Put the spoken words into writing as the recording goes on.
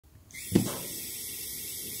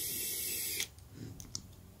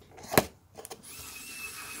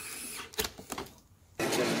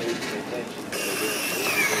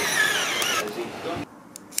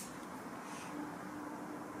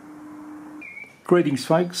Greetings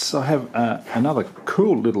folks, I have another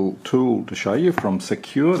cool little tool to show you from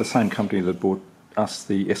Sequre, the same company that bought us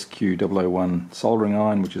the SQ001 soldering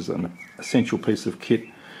iron, which is an essential piece of kit.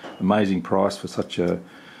 Amazing price for such a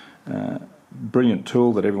brilliant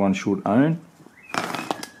tool that everyone should own.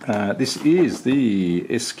 This is the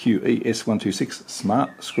Sequre ES126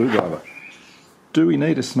 smart screwdriver. Do we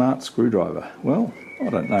need a smart screwdriver? Well, I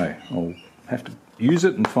don't know. I'll have to use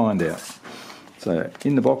it and find out. So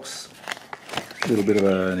in the box, a little bit of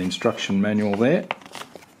an instruction manual there,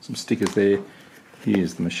 some stickers there.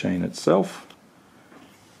 Here's the machine itself.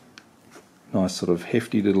 Nice sort of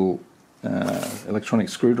hefty little electronic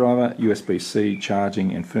screwdriver, USB-C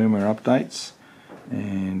charging and firmware updates,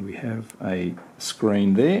 and we have a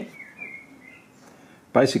screen there.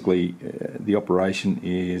 Basically the operation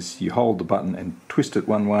is you hold the button and twist it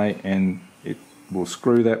one way and it will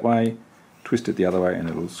screw that way, twist it the other way and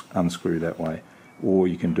it will unscrew that way. Or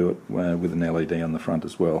you can do it with an LED on the front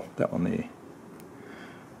as well, that one there.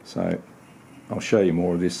 So I'll show you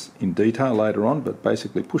more of this in detail later on, but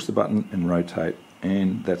basically push the button and rotate,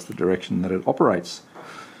 and that's the direction that it operates.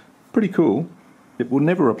 Pretty cool. It will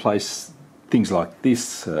never replace things like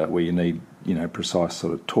this where you need, precise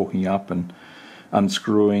sort of torquing up and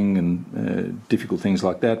unscrewing and difficult things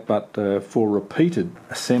like that, but for repeated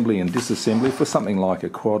assembly and disassembly for something like a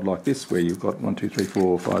quad like this, where you've got 1, 2, 3,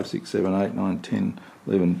 4, 5, 6, 7, 8, 9, 10,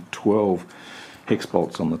 11, 12 hex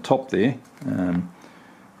bolts on the top there.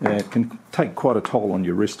 It can take quite a toll on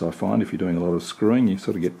your wrist, I find. If you're doing a lot of screwing, you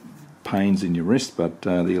sort of get pains in your wrist, but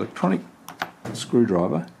the electronic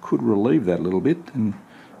screwdriver could relieve that a little bit and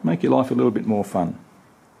make your life a little bit more fun.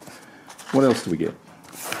 What else do we get?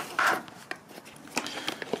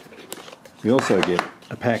 We also get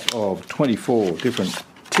a pack of 24 different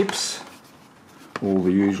tips, all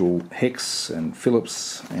the usual hex and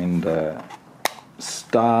Phillips and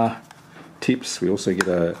star tips. We also get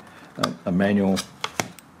a manual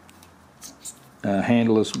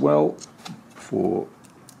handle as well for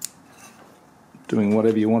doing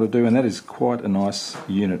whatever you want to do, and that is quite a nice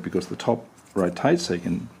unit because the top rotates, so you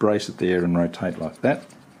can brace it there and rotate like that.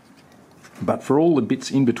 But for all the bits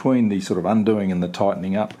in between the sort of undoing and the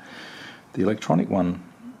tightening up, the electronic one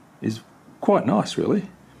is quite nice, really.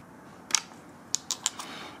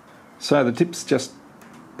 So the tips just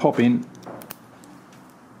pop in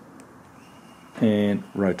and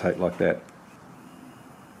rotate like that.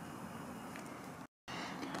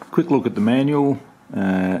 Quick look at the manual.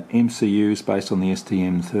 MCUs based on the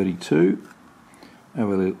STM32.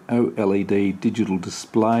 OLED digital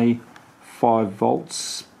display, 5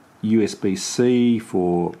 volts. USB-C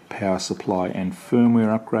for power supply and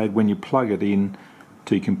firmware upgrade. When you plug it in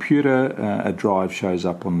to your computer, a drive shows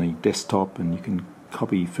up on the desktop and you can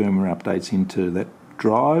copy firmware updates into that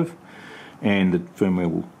drive, and the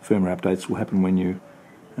firmware updates will happen when you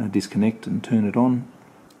disconnect and turn it on.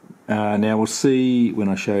 Now we'll see when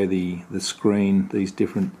I show the screen these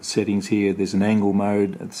different settings here. There's an angle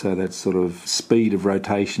mode, so that's sort of speed of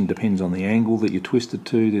rotation depends on the angle that you twist it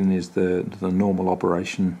to. Then there's the normal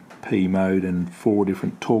operation P mode and 4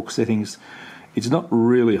 different torque settings. It's not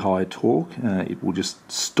really high torque. It will just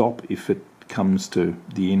stop if it comes to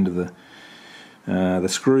the end of the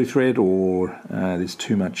screw thread or there's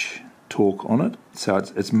too much torque on it. So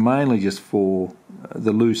it's mainly just for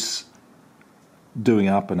the loose doing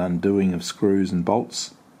up and undoing of screws and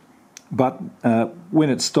bolts. But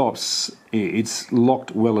when it stops, it's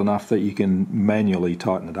locked well enough that you can manually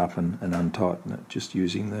tighten it up and untighten it just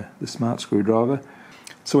using the smart screwdriver.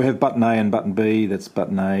 So we have button A and button B. That's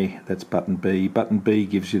button A, that's button B. Button B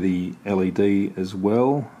gives you the LED as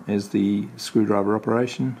well as the screwdriver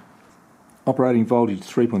operation. Operating voltage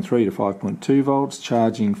 3.3 to 5.2 volts,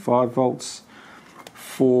 charging 5 volts,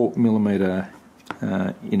 4mm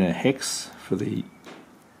inner hex for the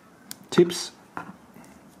tips.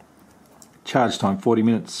 Charge time 40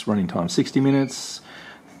 minutes, running time 60 minutes,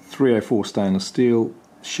 304 stainless steel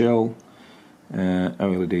shell,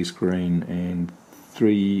 OLED screen, and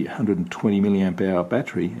 320 milliamp hour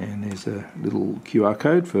battery, and there's a little QR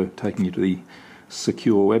code for taking you to the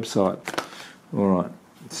Sequre website. Alright,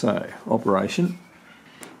 so operation.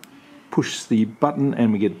 Push the button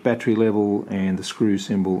and we get battery level and the screw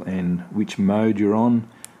symbol and which mode you're on.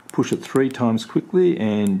 Push it 3 times quickly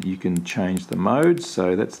and you can change the mode.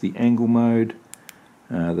 So that's the angle mode,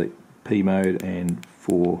 the P mode, and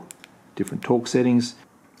 4 different torque settings.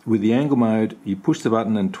 With the angle mode, you push the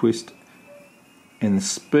button and twist, and the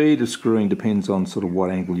speed of screwing depends on sort of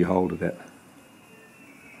what angle you hold it at.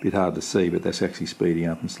 Bit hard to see, but that's actually speeding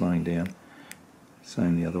up and slowing down.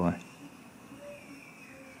 Same the other way.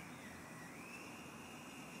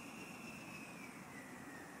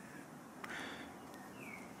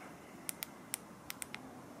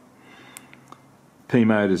 P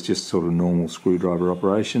mode is just sort of normal screwdriver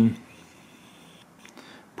operation.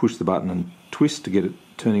 Push the button and twist to get it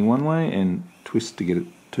turning one way and twist to get it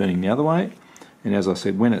turning the other way. And as I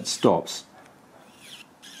said, when it stops,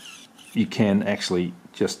 you can actually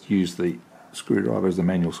just use the screwdriver as the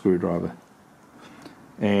manual screwdriver.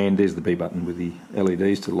 And there's the B button with the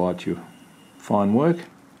LEDs to light your fine work.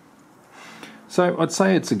 So I'd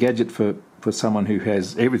say it's a gadget for someone who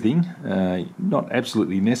has everything. Not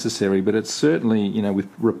absolutely necessary, but it's certainly, you know, with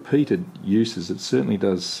repeated uses, it certainly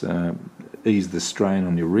does ease the strain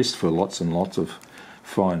on your wrist for lots and lots of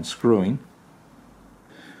fine screwing.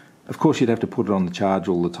 Of course, you'd have to put it on the charge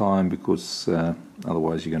all the time, because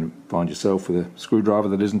otherwise you're going to find yourself with a screwdriver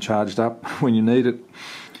that isn't charged up when you need it.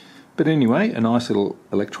 But anyway, a nice little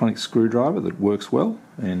electronic screwdriver that works well,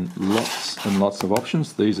 and lots of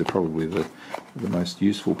options. These are probably the most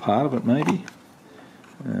useful part of it, maybe.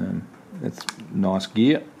 That's nice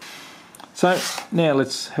gear. So now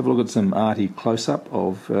let's have a look at some arty close-up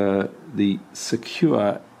of the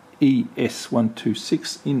Sequre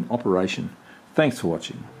ES126 in operation. Thanks for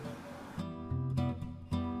watching.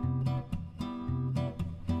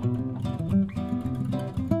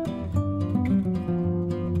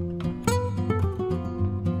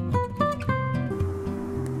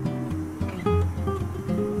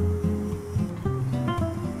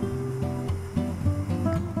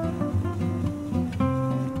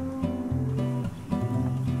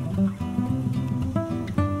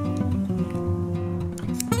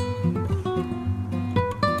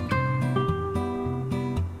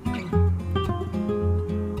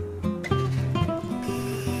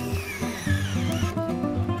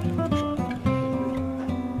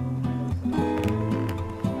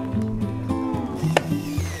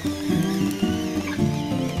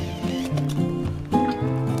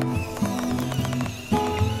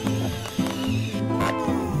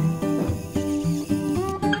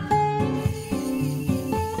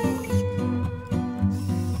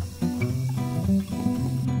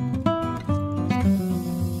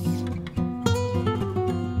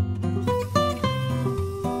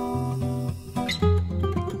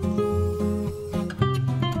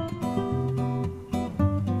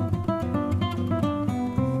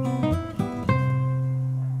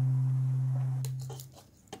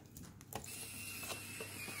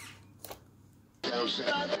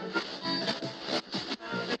 House.